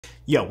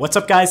Yo, what's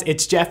up guys?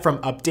 It's Jeff from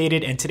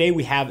Updated, and today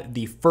we have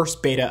the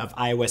first beta of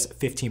iOS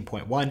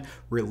 15.1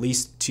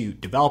 released to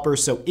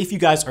developers. So if you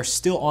guys are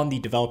still on the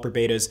developer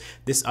betas,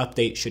 this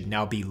update should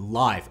now be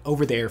live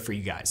over there for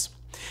you guys.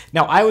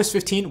 Now, iOS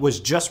 15 was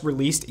just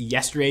released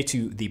yesterday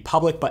to the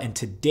public, but in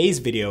today's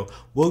video,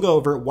 we'll go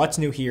over what's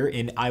new here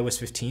in iOS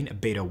 15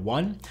 Beta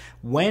 1,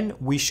 when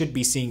we should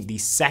be seeing the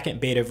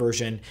second beta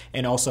version,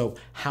 and also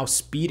how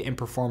speed and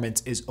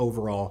performance is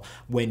overall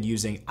when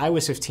using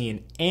iOS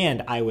 15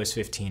 and iOS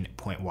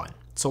 15.1.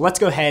 So let's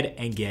go ahead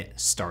and get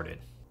started.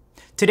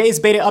 Today's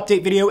beta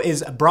update video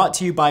is brought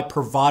to you by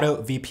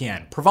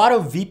PrivadoVPN.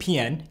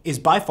 PrivadoVPN is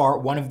by far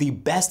one of the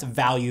best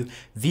value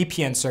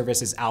VPN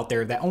services out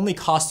there that only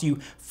costs you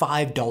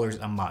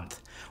 $5 a month.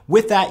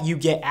 With that, you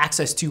get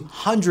access to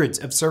hundreds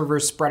of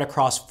servers spread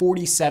across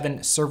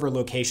 47 server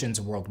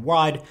locations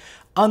worldwide,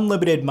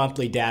 unlimited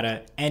monthly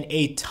data, and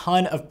a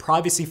ton of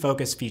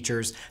privacy-focused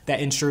features that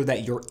ensure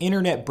that your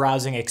internet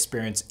browsing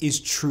experience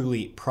is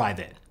truly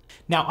private.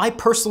 Now, I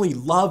personally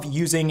love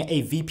using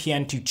a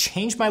VPN to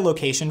change my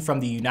location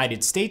from the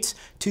United States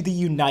to the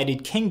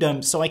United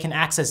Kingdom so I can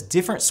access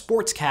different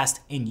sportscasts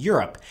in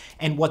Europe.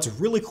 And what's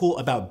really cool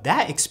about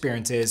that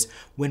experience is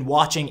when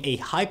watching a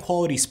high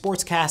quality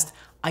sportscast,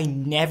 I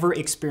never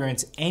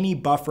experience any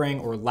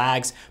buffering or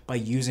lags by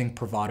using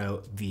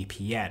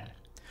PrivadoVPN.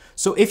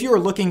 So if you are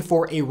looking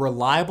for a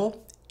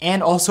reliable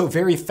and also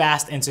very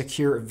fast and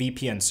secure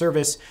VPN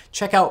service,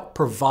 check out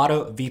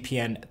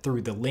PrivadoVPN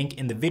through the link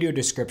in the video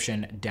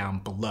description down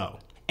below.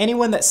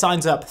 Anyone that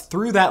signs up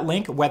through that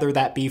link, whether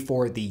that be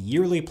for the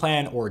yearly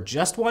plan or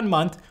just 1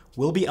 month,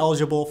 will be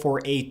eligible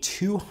for a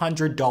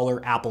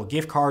 $200 Apple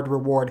gift card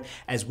reward,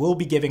 as we'll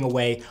be giving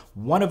away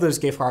one of those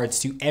gift cards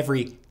to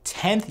every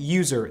 10th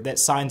user that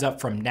signs up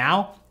from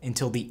now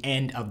until the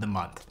end of the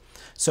month.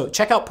 So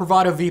check out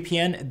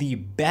PrivadoVPN, the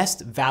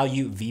best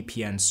value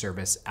VPN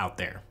service out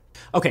there.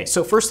 Okay,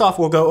 so first off,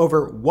 we'll go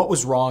over what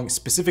was wrong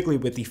specifically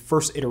with the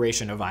first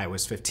iteration of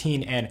iOS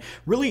 15, and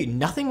really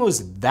nothing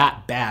was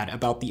that bad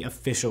about the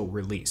official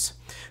release.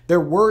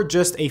 There were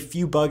just a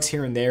few bugs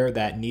here and there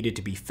that needed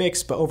to be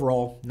fixed, but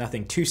overall,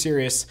 nothing too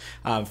serious.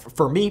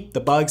 For me,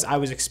 the bugs I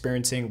was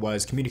experiencing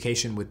was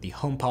communication with the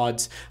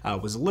HomePods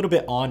was a little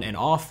bit on and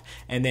off,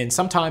 and then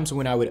sometimes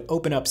when I would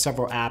open up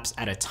several apps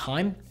at a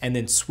time and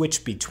then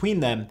switch between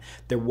them,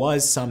 there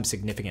was some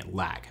significant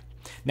lag.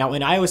 Now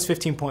in iOS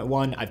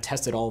 15.1, I've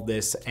tested all of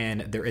this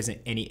and there isn't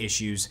any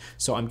issues.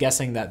 So I'm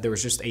guessing that there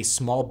was just a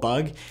small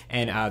bug,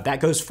 and that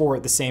goes for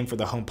the same for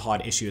the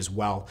HomePod issue as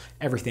well.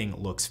 Everything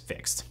looks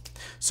fixed.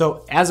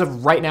 So as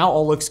of right now,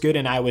 all looks good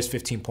in iOS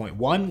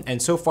 15.1,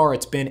 and so far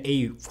it's been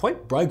a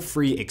quite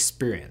bug-free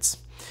experience.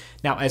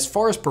 Now, as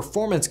far as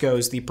performance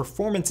goes, the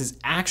performance is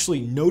actually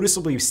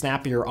noticeably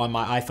snappier on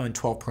my iPhone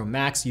 12 Pro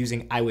Max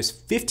using iOS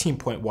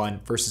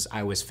 15.1 versus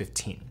iOS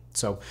 15.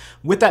 So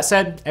with that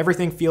said,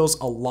 everything feels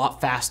a lot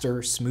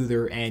faster,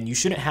 smoother, and you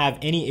shouldn't have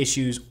any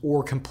issues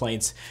or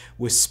complaints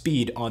with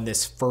speed on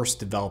this first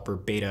developer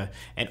beta.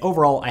 And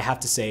overall, I have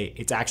to say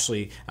it's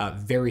actually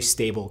very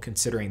stable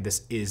considering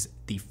this is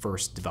the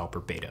first developer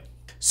beta.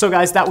 So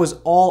guys, that was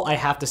all I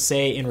have to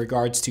say in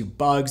regards to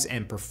bugs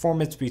and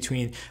performance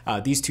between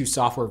these two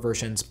software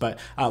versions, but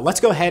let's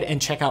go ahead and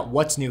check out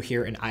what's new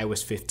here in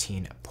iOS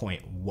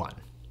 15.1.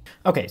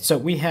 Okay, so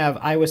we have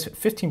iOS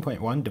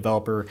 15.1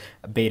 Developer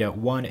Beta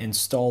 1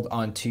 installed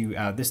onto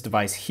this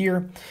device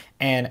here.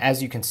 And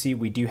as you can see,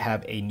 we do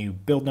have a new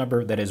build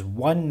number that is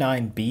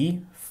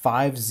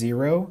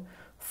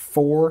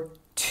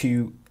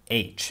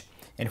 19B5042H.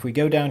 And if we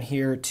go down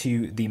here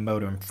to the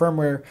modem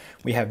firmware,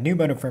 we have new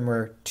modem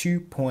firmware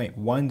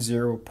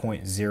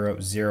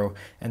 2.10.00,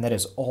 and that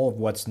is all of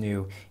what's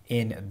new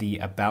in the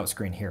About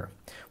screen here.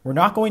 We're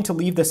not going to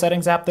leave the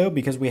Settings app though,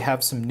 because we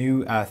have some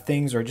new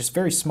things or just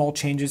very small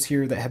changes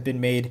here that have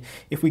been made.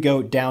 If we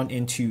go down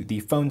into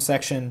the phone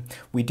section,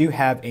 we do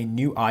have a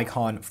new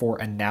icon for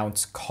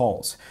Announce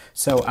Calls.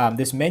 So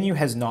this menu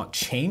has not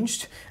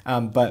changed,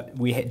 but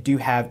we do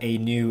have a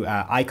new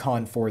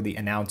icon for the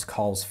Announce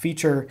Calls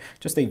feature.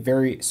 Just a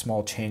very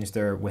small change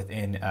there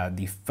within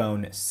the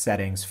phone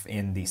settings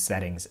in the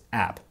Settings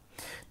app.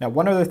 Now,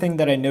 one other thing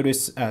that I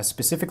noticed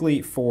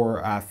specifically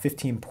for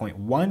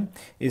 15.1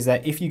 is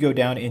that if you go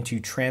down into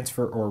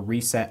transfer or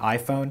reset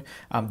iPhone,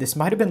 this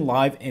might have been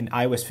live in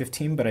iOS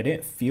 15, but I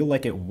didn't feel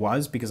like it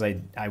was because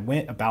I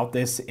went about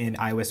this in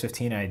iOS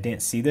 15 and I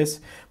didn't see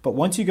this. But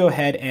once you go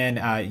ahead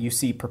and you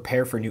see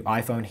prepare for new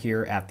iPhone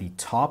here at the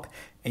top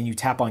and you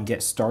tap on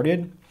get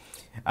started,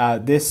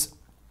 this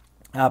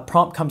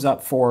prompt comes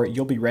up for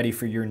you'll be ready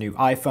for your new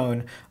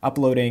iPhone,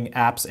 uploading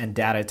apps and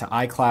data to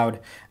iCloud.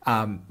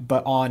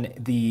 But on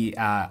the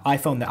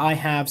iPhone that I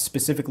have,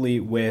 specifically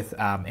with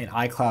an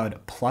iCloud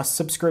Plus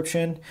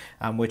subscription,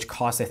 which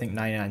costs I think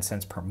 99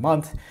 cents per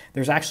month,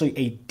 there's actually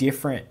a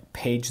different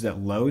page that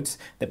loads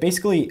that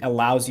basically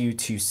allows you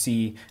to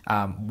see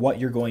what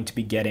you're going to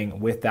be getting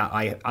with that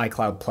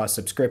iCloud Plus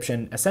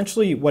subscription.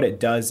 Essentially what it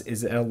does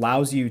is it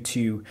allows you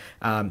to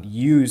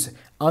use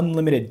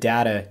unlimited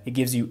data. It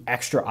gives you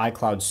extra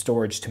iCloud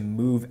storage to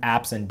move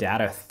apps and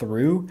data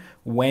through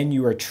when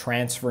you are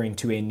transferring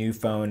to a new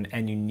phone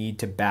and you need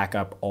to back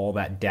up all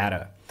that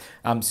data.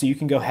 So you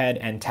can go ahead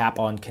and tap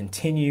on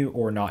continue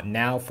or not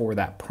now for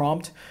that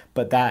prompt,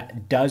 but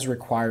that does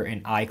require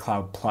an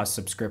iCloud Plus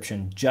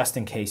subscription just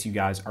in case you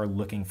guys are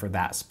looking for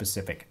that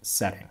specific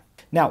setting.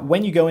 Now,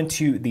 when you go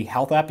into the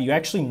Health app, you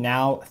actually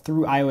now,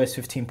 through iOS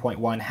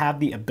 15.1, have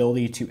the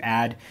ability to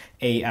add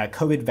a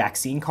COVID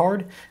vaccine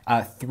card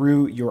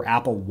through your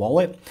Apple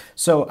Wallet.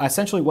 So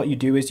essentially what you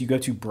do is you go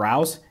to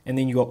Browse, and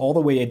then you go all the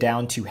way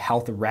down to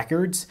Health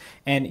Records,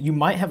 and you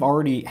might have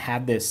already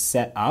had this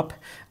set up,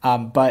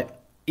 but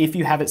if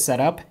you have it set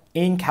up,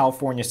 in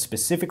California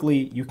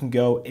specifically, you can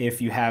go if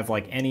you have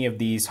like any of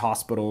these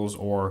hospitals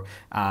or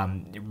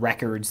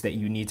records that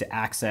you need to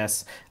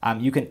access,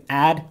 you can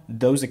add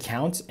those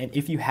accounts. And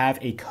if you have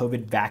a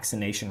COVID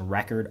vaccination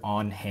record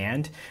on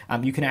hand,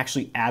 you can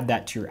actually add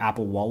that to your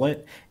Apple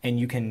Wallet, and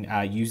you can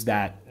use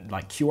that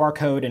like QR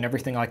code and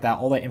everything like that.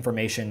 All that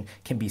information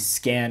can be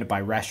scanned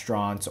by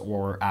restaurants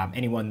or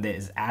anyone that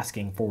is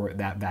asking for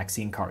that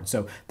vaccine card.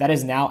 So that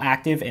is now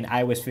active in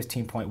iOS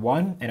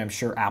 15.1, and I'm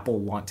sure Apple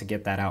will want to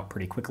get that out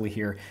pretty quickly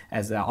here,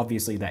 as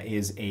obviously that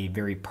is a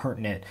very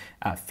pertinent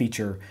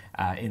feature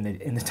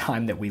in the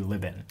time that we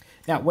live in.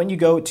 Now, when you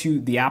go to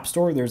the App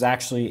Store, there's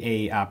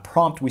actually a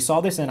prompt. We saw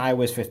this in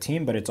iOS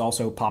 15, but it's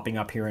also popping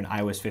up here in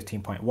iOS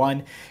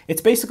 15.1.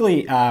 It's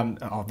basically,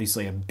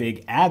 obviously a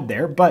big ad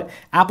there, but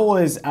Apple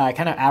is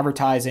kind of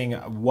advertising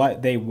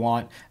what they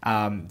want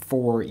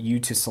for you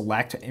to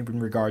select in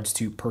regards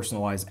to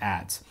personalized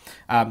ads.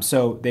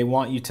 So they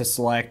want you to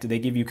select, they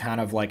give you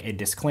kind of like a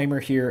disclaimer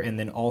here, and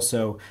then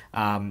also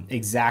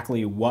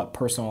exactly what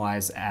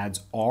personalized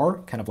ads are,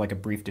 kind of like a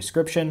brief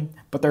description,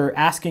 but they're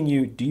asking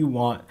you, do you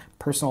want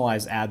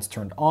personalized ads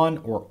turned on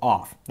or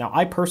off? Now,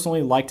 I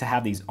personally like to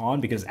have these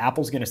on because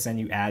Apple's going to send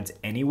you ads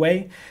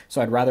anyway.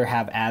 So I'd rather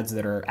have ads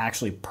that are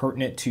actually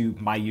pertinent to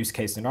my use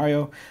case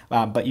scenario,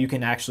 but you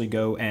can actually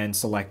go and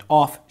select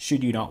off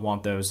should you not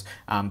want those.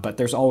 But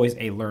there's always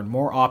a learn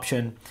more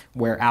option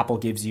where Apple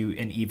gives you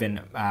an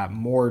even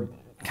more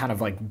kind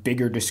of like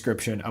bigger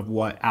description of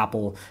what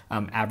Apple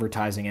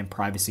advertising and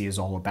privacy is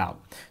all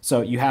about.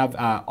 So you have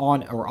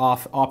on or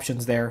off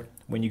options there.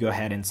 When you go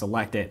ahead and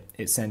select it,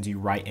 it sends you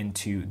right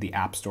into the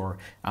App Store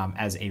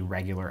as a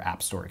regular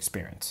App Store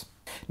experience.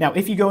 Now,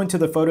 if you go into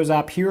the Photos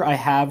app here, I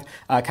have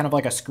kind of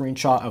like a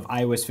screenshot of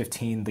iOS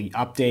 15, the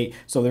update.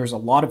 So there's a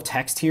lot of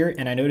text here,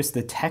 and I noticed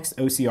the text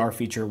OCR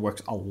feature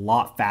works a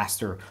lot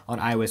faster on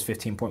iOS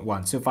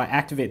 15.1. So if I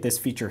activate this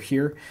feature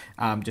here,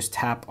 just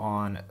tap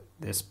on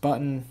this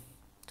button,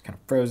 it's kind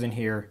of frozen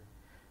here.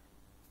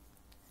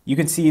 You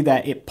can see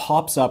that it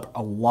pops up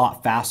a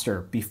lot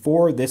faster.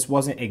 Before, this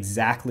wasn't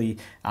exactly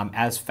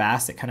as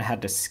fast. It kind of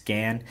had to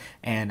scan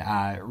and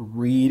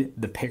read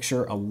the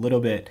picture a little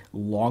bit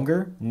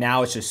longer.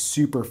 Now it's just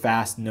super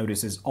fast,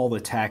 notices all the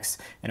text,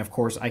 and of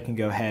course I can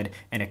go ahead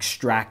and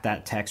extract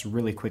that text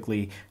really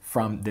quickly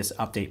from this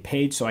update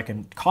page. So I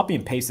can copy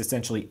and paste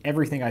essentially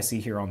everything I see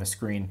here on the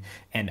screen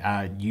and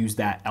use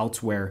that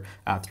elsewhere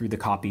through the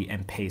copy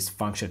and paste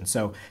function.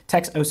 So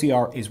text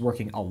OCR is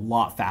working a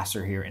lot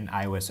faster here in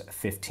iOS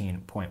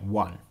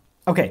 15.1.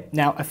 Okay,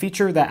 now a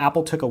feature that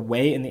Apple took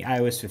away in the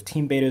iOS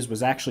 15 betas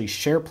was actually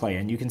SharePlay,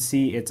 and you can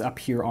see it's up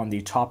here on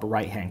the top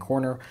right-hand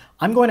corner.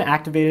 I'm going to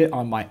activate it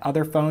on my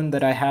other phone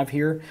that I have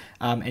here,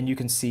 and you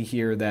can see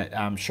here that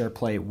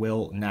SharePlay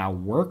will now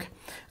work.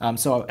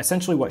 So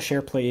essentially what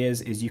SharePlay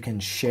is you can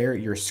share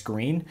your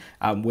screen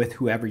with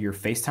whoever you're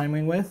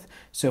FaceTiming with.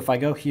 So if I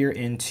go here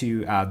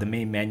into the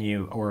main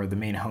menu or the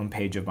main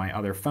homepage of my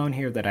other phone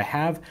here that I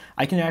have,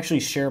 I can actually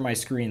share my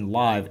screen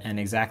live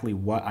and exactly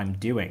what I'm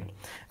doing.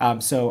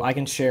 So I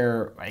can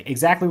share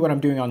exactly what I'm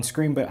doing on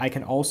screen, but I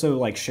can also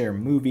like share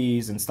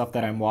movies and stuff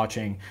that I'm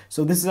watching.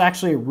 So this is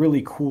actually a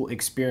really cool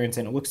experience,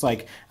 and it looks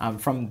like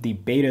from the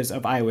betas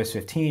of iOS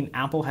 15,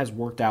 Apple has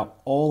worked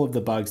out all of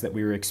the bugs that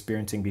we were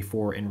experiencing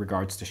before in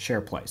regards to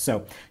SharePlay.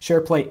 So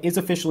SharePlay is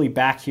officially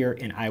back here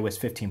in iOS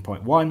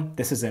 15.1.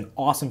 This is an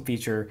awesome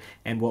feature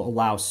and will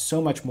allow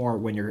so much more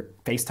when you're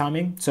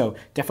FaceTiming. So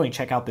definitely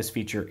check out this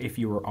feature if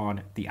you were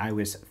on the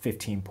iOS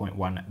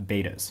 15.1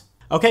 betas.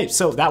 Okay,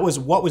 so that was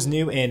what was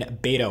new in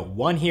beta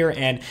 1 here,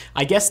 and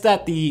I guess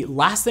that the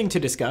last thing to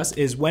discuss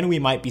is when we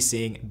might be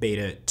seeing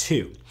beta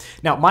 2.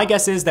 Now, my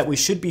guess is that we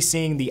should be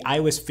seeing the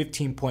iOS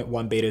 15.1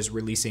 betas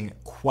releasing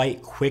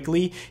quite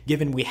quickly,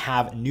 given we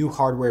have new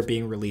hardware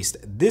being released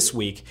this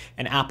week,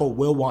 and Apple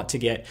will want to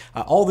get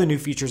all the new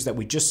features that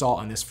we just saw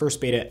on this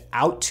first beta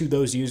out to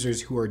those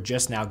users who are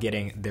just now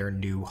getting their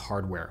new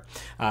hardware,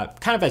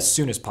 kind of as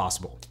soon as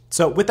possible.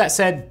 So with that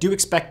said, do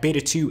expect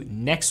beta 2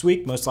 next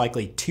week, most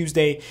likely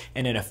Tuesday,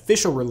 and an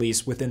official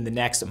release within the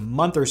next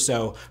month or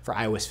so for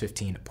iOS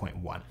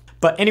 15.1.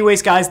 But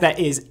anyways, guys, that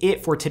is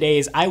it for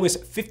today's iOS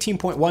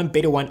 15.1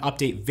 Beta 1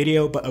 update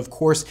video. But of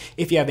course,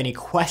 if you have any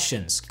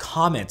questions,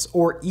 comments,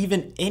 or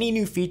even any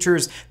new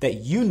features that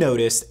you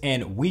noticed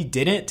and we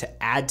didn't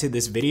to add to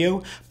this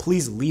video,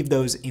 please leave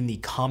those in the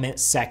comment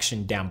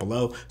section down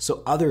below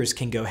so others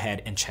can go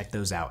ahead and check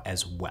those out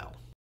as well.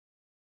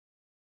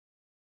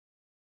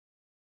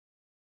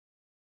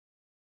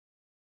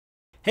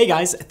 Hey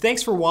guys,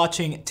 thanks for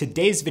watching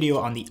today's video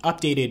on the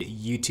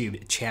updated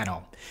YouTube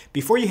channel.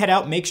 Before you head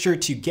out, make sure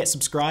to get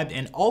subscribed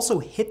and also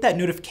hit that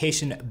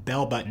notification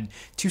bell button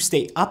to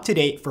stay up to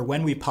date for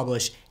when we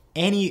publish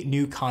any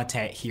new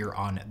content here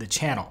on the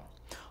channel.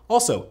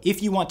 Also,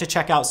 if you want to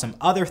check out some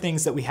other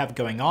things that we have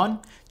going on,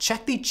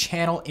 check the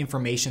channel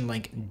information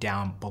link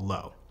down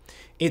below.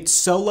 It's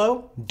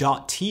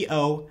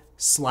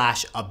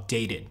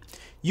solo.to/updated.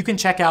 You can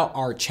check out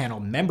our channel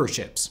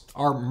memberships,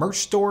 our merch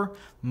store,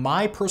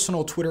 my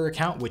personal Twitter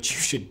account, which you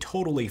should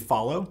totally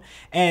follow,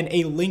 and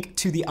a link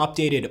to the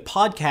updated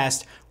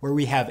podcast where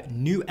we have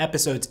new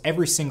episodes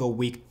every single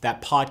week.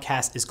 That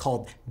podcast is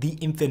called The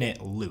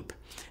Infinite Loop,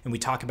 and we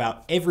talk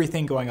about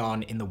everything going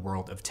on in the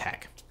world of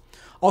tech.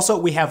 Also,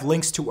 we have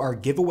links to our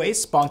giveaways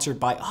sponsored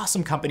by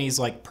awesome companies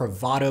like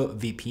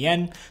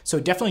PrivadoVPN, so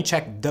definitely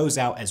check those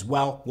out as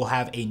well. We'll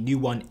have a new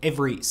one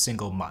every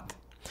single month.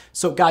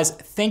 So guys,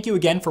 thank you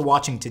again for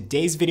watching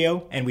today's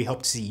video, and we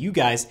hope to see you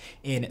guys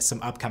in some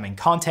upcoming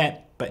content.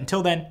 But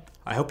until then,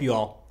 I hope you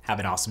all have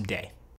an awesome day.